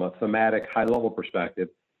 from a thematic high-level perspective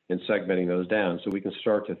and segmenting those down. So we can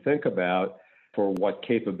start to think about for what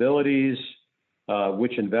capabilities,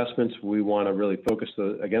 which investments we want to really focus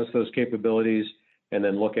against those capabilities, and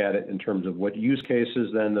then look at it in terms of what use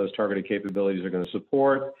cases then those targeted capabilities are going to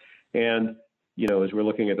support. And, as we're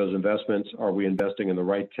looking at those investments, are we investing in the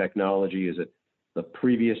right technology? Is it the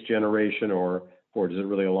previous generation or does it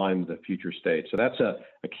really align with the future state? So that's a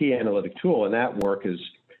key analytic tool, and that work is,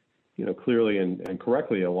 clearly and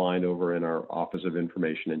correctly aligned over in our Office of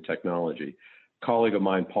Information and Technology. A colleague of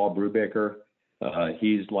mine, Paul Brubaker,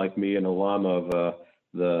 he's like me, an alum of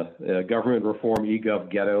the government reform eGov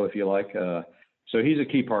ghetto, if you like. So he's a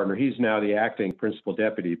key partner. He's now the acting principal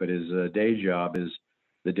deputy, but his day job is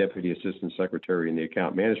the Deputy Assistant Secretary in the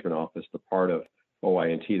Account Management Office, the part of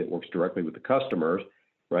OI&T that works directly with the customers,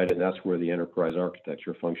 right? And that's where the enterprise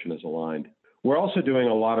architecture function is aligned. We're also doing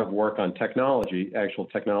a lot of work on technology, actual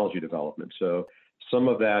technology development. So some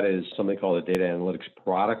of that is something called a data analytics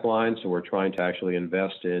product line. So we're trying to actually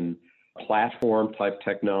invest in platform type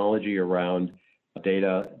technology around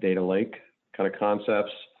data lake kind of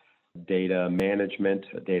concepts, data management,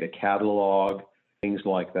 data catalog, things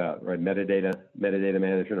like that, right? Metadata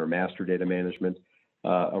management or master data management,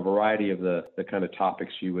 a variety of the kind of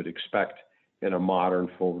topics you would expect in a modern,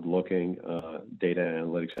 forward-looking data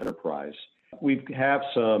analytics enterprise. We have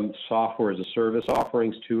some software as a service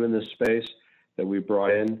offerings too in this space that we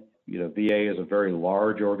brought in. VA is a very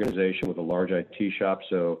large organization with a large IT shop,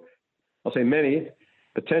 so I'll say many,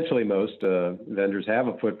 potentially most vendors have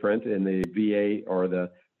a footprint in the VA or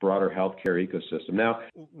the broader healthcare ecosystem. Now,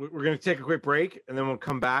 we're going to take a quick break, and then we'll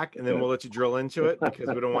come back, and then we'll let you drill into it because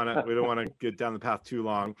we don't want to get down the path too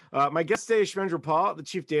long. My guest today is Shivendra Pal, the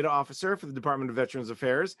Chief Data Officer for the Department of Veterans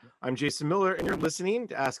Affairs. I'm Jason Miller, and you're listening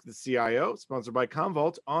to Ask the CIO, sponsored by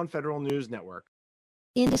Commvault on Federal News Network.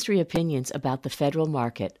 Industry opinions about the federal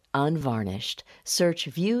market, unvarnished. Search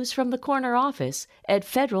Views from the Corner Office at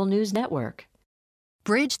Federal News Network.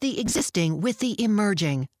 Bridge the existing with the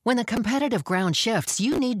emerging. When the competitive ground shifts,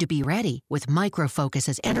 you need to be ready. With Micro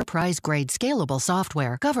Focus's enterprise-grade scalable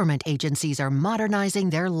software, government agencies are modernizing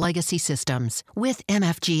their legacy systems. With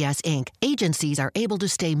MFGS Inc., agencies are able to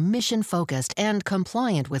stay mission-focused and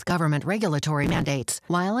compliant with government regulatory mandates,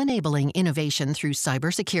 while enabling innovation through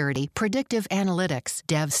cybersecurity, predictive analytics,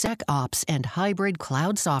 DevSecOps, and hybrid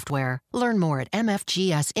cloud software. Learn more at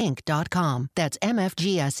mfgsinc.com. That's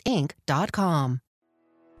mfgsinc.com.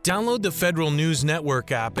 Download the Federal News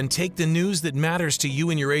Network app and take the news that matters to you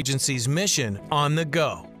and your agency's mission on the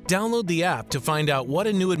go. Download the app to find out what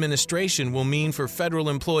a new administration will mean for federal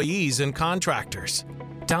employees and contractors.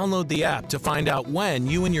 Download the app to find out when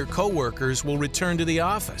you and your coworkers will return to the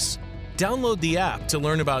office. Download the app to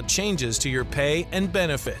learn about changes to your pay and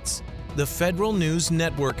benefits. The Federal News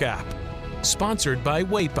Network app. Sponsored by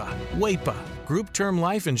WAEPA. WAEPA, Group Term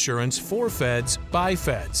Life Insurance for Feds by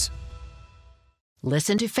Feds.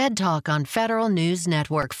 Listen to Fed Talk on Federal News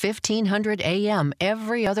Network, 1500 AM,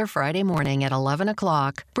 every other Friday morning at 11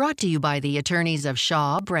 o'clock. Brought to you by the attorneys of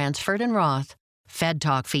Shaw, Bransford, and Roth. Fed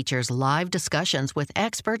Talk features live discussions with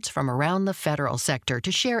experts from around the federal sector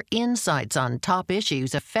to share insights on top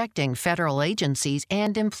issues affecting federal agencies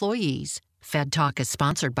and employees. Fed Talk is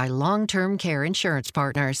sponsored by Long-Term Care Insurance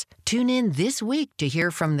Partners. Tune in this week to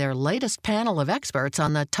hear from their latest panel of experts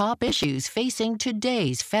on the top issues facing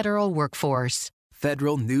today's federal workforce.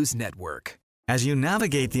 Federal News Network. As you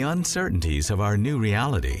navigate the uncertainties of our new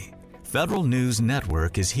reality, Federal News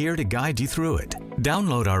Network is here to guide you through it.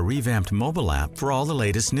 Download our revamped mobile app for all the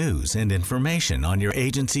latest news and information on your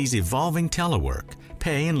agency's evolving telework,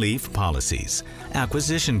 pay and leave policies,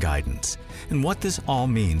 acquisition guidance, and what this all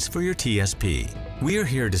means for your TSP. We're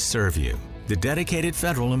here to serve you, the dedicated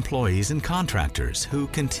federal employees and contractors who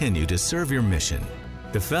continue to serve your mission.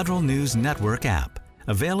 The Federal News Network app.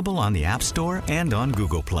 Available on the App Store and on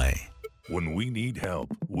Google Play. When we need help,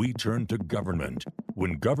 we turn to government.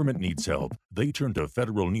 When government needs help, they turn to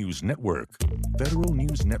Federal News Network. Federal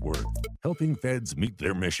News Network, helping feds meet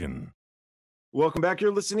their mission. Welcome back.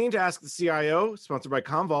 You're listening to Ask the CIO, sponsored by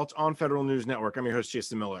Commvault on Federal News Network. I'm your host,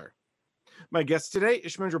 Jason Miller. My guest today,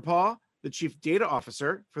 Ishmendra Pal, the Chief Data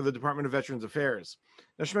Officer for the Department of Veterans Affairs.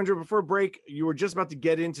 Now, Ishmendra, before break, you were just about to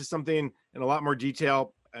get into something in a lot more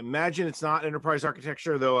detail. I imagine it's not enterprise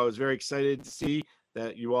architecture, though I was very excited to see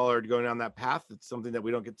that you all are going down that path. It's something that we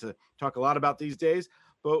don't get to talk a lot about these days.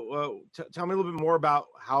 But tell me a little bit more about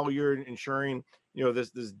how you're ensuring,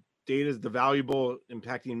 this data is the valuable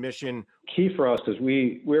impacting mission. Key for us is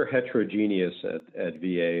we're heterogeneous at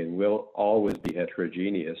VA, and we'll always be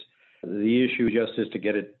heterogeneous. The issue just is to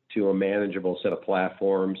get it to a manageable set of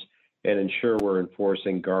platforms and ensure we're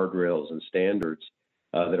enforcing guardrails and standards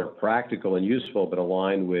that are practical and useful, but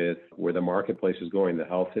aligned with where the marketplace is going, the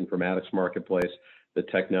health informatics marketplace, the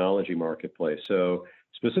technology marketplace. So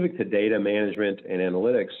specific to data management and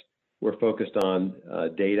analytics, we're focused on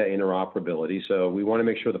data interoperability. So we want to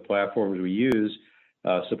make sure the platforms we use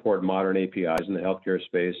support modern APIs in the healthcare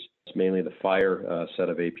space. It's mainly the FHIR set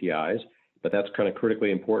of APIs, but that's kind of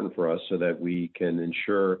critically important for us so that we can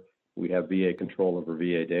ensure we have VA control over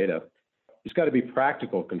VA data. It's got to be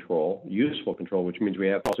practical control, useful control, which means we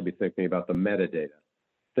have to also be thinking about the metadata.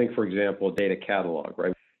 Think, for example, a data catalog,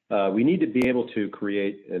 right? We need to be able to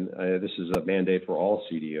create, and this is a mandate for all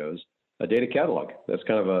CDOs, a data catalog. That's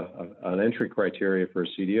kind of an entry criteria for a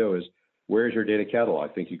CDO is, where's your data catalog?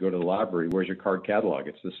 I think you go to the library, where's your card catalog?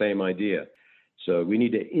 It's the same idea. So we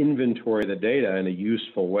need to inventory the data in a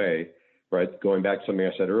useful way, right? Going back to something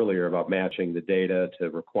I said earlier about matching the data to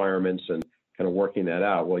requirements and kind of working that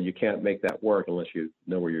out. Well, you can't make that work unless you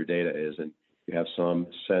know where your data is and you have some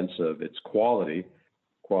sense of its quality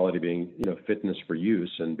being, fitness for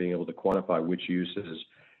use and being able to quantify which uses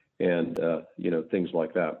and, things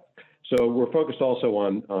like that. So we're focused also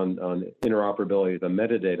on interoperability at the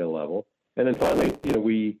metadata level. And then finally,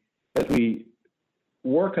 as we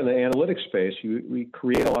work in the analytics space, we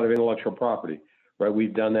create a lot of intellectual property, right?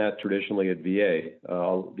 We've done that traditionally at VA.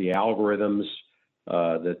 The algorithms,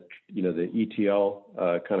 the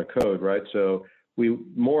ETL kind of code, right? So we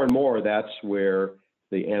more and more, that's where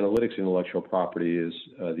the analytics intellectual property is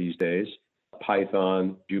these days.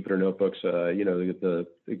 Python, Jupyter Notebooks,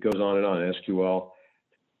 it goes on and on, SQL.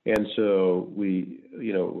 And so we,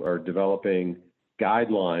 are developing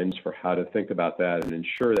guidelines for how to think about that and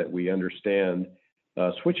ensure that we understand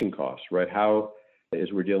switching costs, right? How,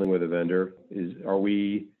 as we're dealing with a vendor, are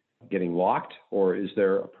we getting locked, or is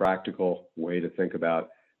there a practical way to think about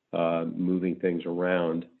moving things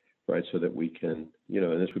around, right? So that we can,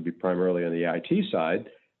 and this would be primarily on the IT side,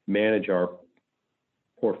 manage our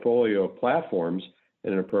portfolio of platforms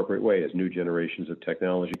in an appropriate way as new generations of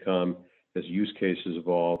technology come, as use cases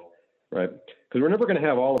evolve, right? Because we're never going to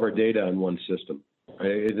have all of our data in one system,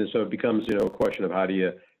 right? And so it becomes, a question of how do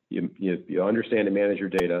you understand and manage your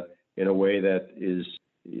data in a way that is,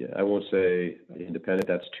 I won't say independent,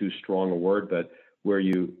 that's too strong a word, but where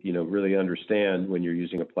you really understand when you're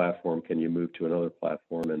using a platform, can you move to another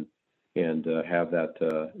platform and have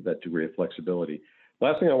that degree of flexibility.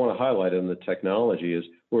 Last thing I want to highlight in the technology is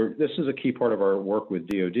this is a key part of our work with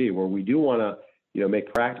DoD, where we do want to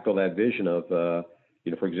make practical that vision of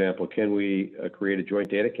for example, can we create a joint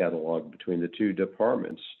data catalog between the two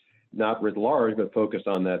departments, not writ large, but focused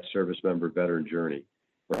on that service member veteran journey,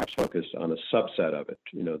 perhaps focused on a subset of it,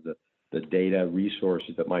 the data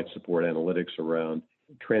resources that might support analytics around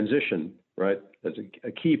transition, right? That's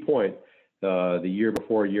a key point. The year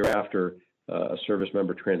before, year after a service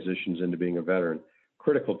member transitions into being a veteran,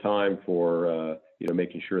 critical time for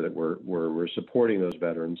making sure that we're supporting those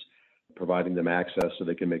veterans, providing them access so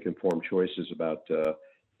they can make informed choices about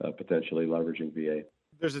potentially leveraging VA.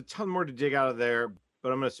 There's a ton more to dig out of there,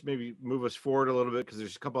 but I'm going to maybe move us forward a little bit because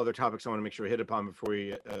there's a couple other topics I want to make sure we hit upon before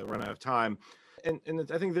we run out of time. And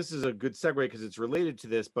I think this is a good segue because it's related to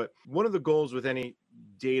this, but one of the goals with any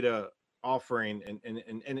data offering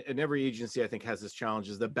and every agency I think has this challenge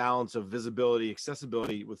is the balance of visibility,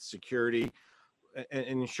 accessibility with security, and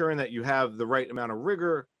ensuring that you have the right amount of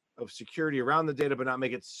rigor of security around the data, but not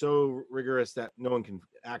make it so rigorous that no one can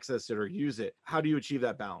access it or use it. How do you achieve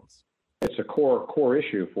that balance? It's a core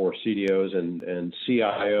issue for CDOs and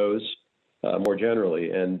CIOs more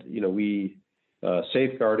generally. And, we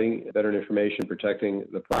safeguarding veteran information, protecting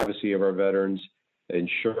the privacy of our veterans,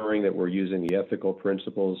 ensuring that we're using the ethical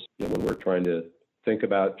principles when we're trying to think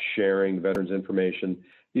about sharing veterans information.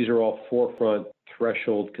 These are all forefront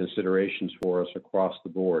threshold considerations for us across the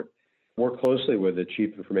board. Work closely with the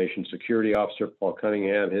Chief Information Security Officer, Paul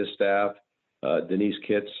Cunningham, his staff, Denise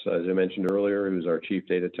Kitts, as I mentioned earlier, who's our Chief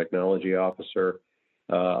Data Technology Officer,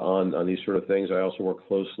 on these sort of things. I also work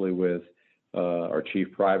closely with our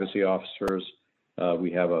Chief Privacy Officers.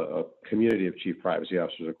 We have a community of Chief Privacy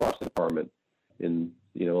Officers across the department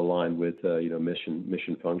aligned with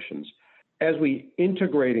mission functions. As we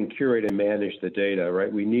integrate and curate and manage the data,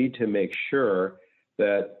 right, we need to make sure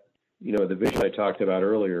that the vision I talked about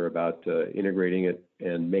earlier about integrating it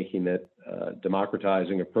and making it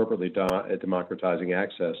appropriately democratizing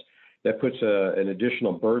access, that puts an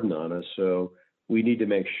additional burden on us. So we need to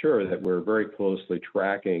make sure that we're very closely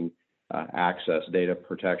tracking access, data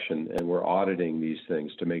protection, and we're auditing these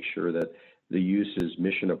things to make sure that the use is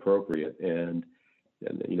mission appropriate and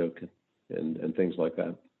things like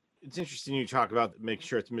that. It's interesting you talk about make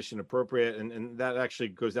sure it's mission appropriate, and that actually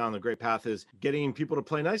goes down the great path is getting people to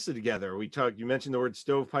play nicely together. You mentioned the word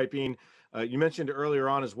stovepiping. You mentioned earlier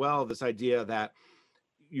on as well this idea that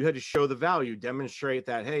you had to show the value, demonstrate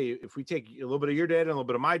that, hey, if we take a little bit of your data and a little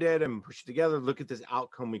bit of my data and push it together, look at this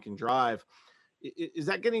outcome we can drive. Is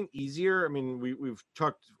that getting easier? I mean, we've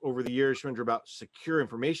talked over the years, Shvendra, about secure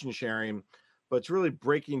information sharing, but it's really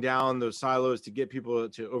breaking down those silos to get people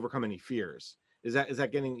to overcome any fears. Is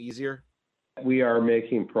that getting easier? We are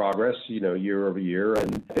making progress, year over year.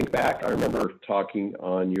 And think back, I remember talking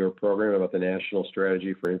on your program about the National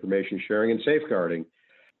Strategy for Information Sharing and Safeguarding.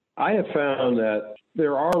 I have found that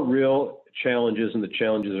there are real challenges, and the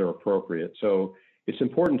challenges are appropriate. So it's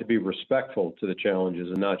important to be respectful to the challenges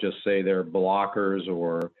and not just say they're blockers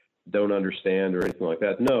or don't understand or anything like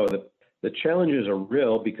that. No, the challenges are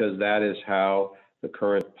real because that is how the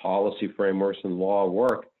current policy frameworks and law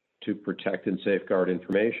work to protect and safeguard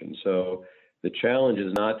information. So the challenge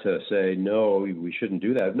is not to say, no, we shouldn't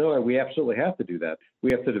do that. No, we absolutely have to do that.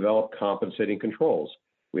 We have to develop compensating controls.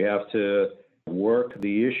 We have to work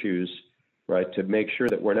the issues, right, to make sure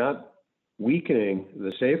that we're not weakening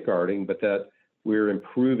the safeguarding, but that we're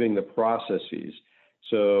improving the processes.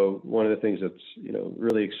 So one of the things that's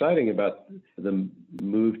really exciting about the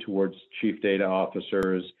move towards chief data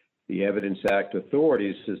officers, the Evidence Act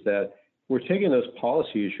authorities, is that we're taking those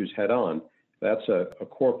policy issues head on. That's a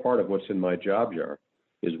core part of what's in my job jar,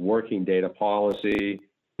 is working data policy,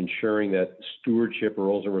 ensuring that stewardship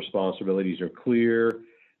roles and responsibilities are clear,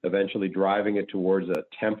 eventually driving it towards a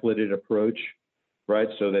templated approach, right?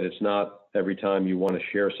 So that it's not every time you want to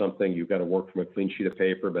share something, you've got to work from a clean sheet of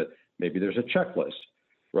paper, but maybe there's a checklist,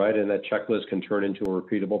 right? And that checklist can turn into a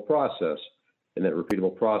repeatable process. And that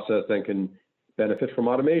repeatable process then can benefit from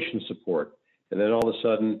automation support. And then all of a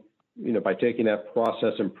sudden, by taking that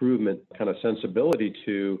process improvement kind of sensibility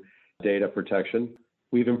to data protection,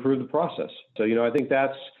 we've improved the process. So, I think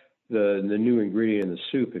that's the new ingredient in the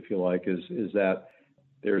soup, if you like, is that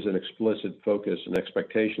there's an explicit focus and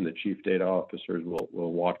expectation that chief data officers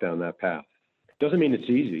will walk down that path. Doesn't mean it's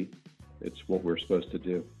easy. It's what we're supposed to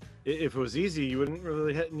do. If it was easy, you wouldn't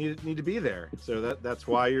really need to be there. So that's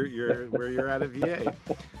why you're where you're at VA.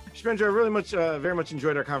 Shmendra, I very much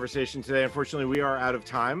enjoyed our conversation today. Unfortunately, we are out of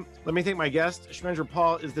time. Let me thank my guest. Shmendra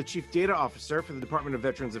Paul is the Chief Data Officer for the Department of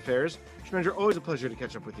Veterans Affairs. Shmendra, always a pleasure to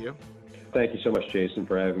catch up with you. Thank you so much, Jason,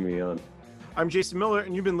 for having me on. I'm Jason Miller,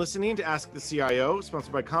 and you've been listening to Ask the CIO,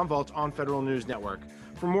 sponsored by Commvault on Federal News Network.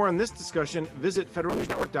 For more on this discussion, visit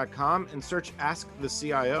federalnewsnetwork.com and search Ask the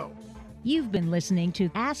CIO. You've been listening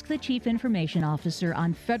to Ask the Chief Information Officer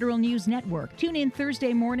on Federal News Network. Tune in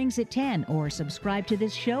Thursday mornings at 10 or subscribe to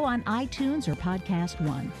this show on iTunes or Podcast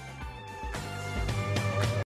One.